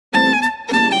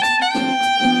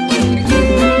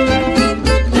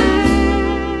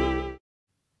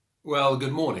Well,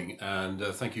 good morning, and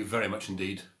thank you very much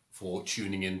indeed for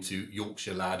tuning in to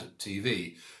Yorkshire Lad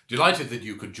TV. Delighted that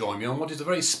you could join me on what is a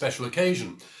very special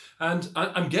occasion. And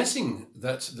I'm guessing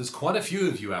that there's quite a few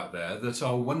of you out there that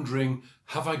are wondering,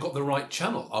 have I got the right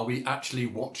channel? Are we actually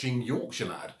watching Yorkshire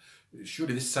Lad?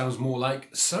 Surely this sounds more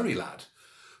like Surrey Lad.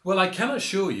 Well, I can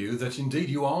assure you that indeed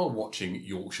you are watching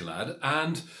Yorkshire Lad,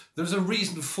 and there's a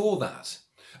reason for that.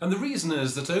 And the reason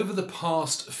is that over the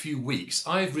past few weeks,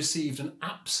 I've received an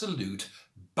absolute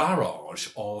barrage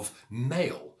of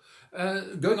mail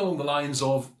going along the lines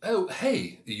of, oh,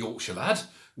 hey, Yorkshire Lad,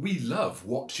 we love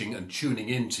watching and tuning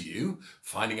in to you,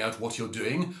 finding out what you're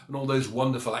doing and all those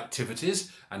wonderful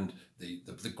activities and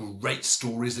the great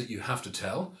stories that you have to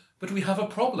tell, but we have a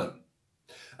problem.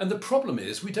 And the problem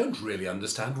is we don't really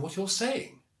understand what you're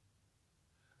saying.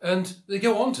 And they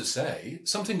go on to say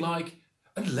something like,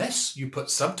 unless you put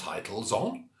subtitles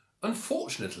on,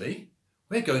 unfortunately,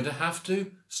 we're going to have to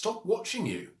stop watching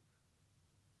you.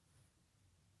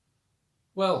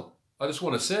 Well, I just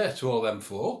want to say to all them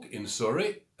folk in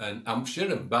Surrey and Hampshire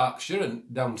and Berkshire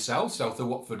and down south of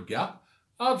Watford Gap,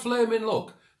 hard flaming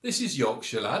luck. This is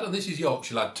Yorkshire Lad and this is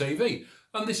Yorkshire Lad TV,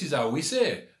 and this is how we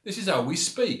say, this is how we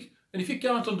speak. And if you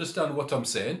can't understand what I'm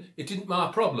saying, it isn't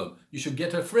my problem. You should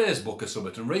get a phrase book or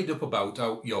something and read up about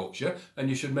out Yorkshire, and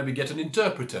you should maybe get an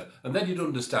interpreter, and then you'd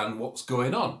understand what's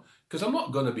going on. Because I'm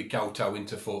not going to be kowtowing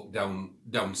to folk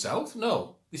down south.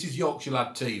 No, this is Yorkshire Lad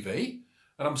TV,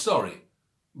 and I'm sorry,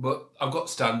 but I've got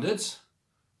standards,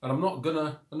 and I'm not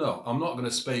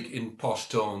gonna speak in posh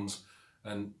tones.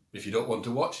 And if you don't want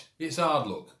to watch, it's hard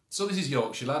luck. So this is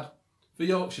Yorkshire Lad for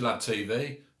Yorkshire Lad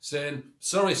TV, saying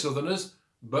sorry, Southerners,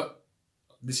 but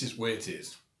this is where it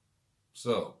is.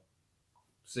 So,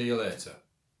 see you later.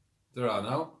 Ta-ra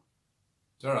now.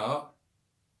 Ta-ra.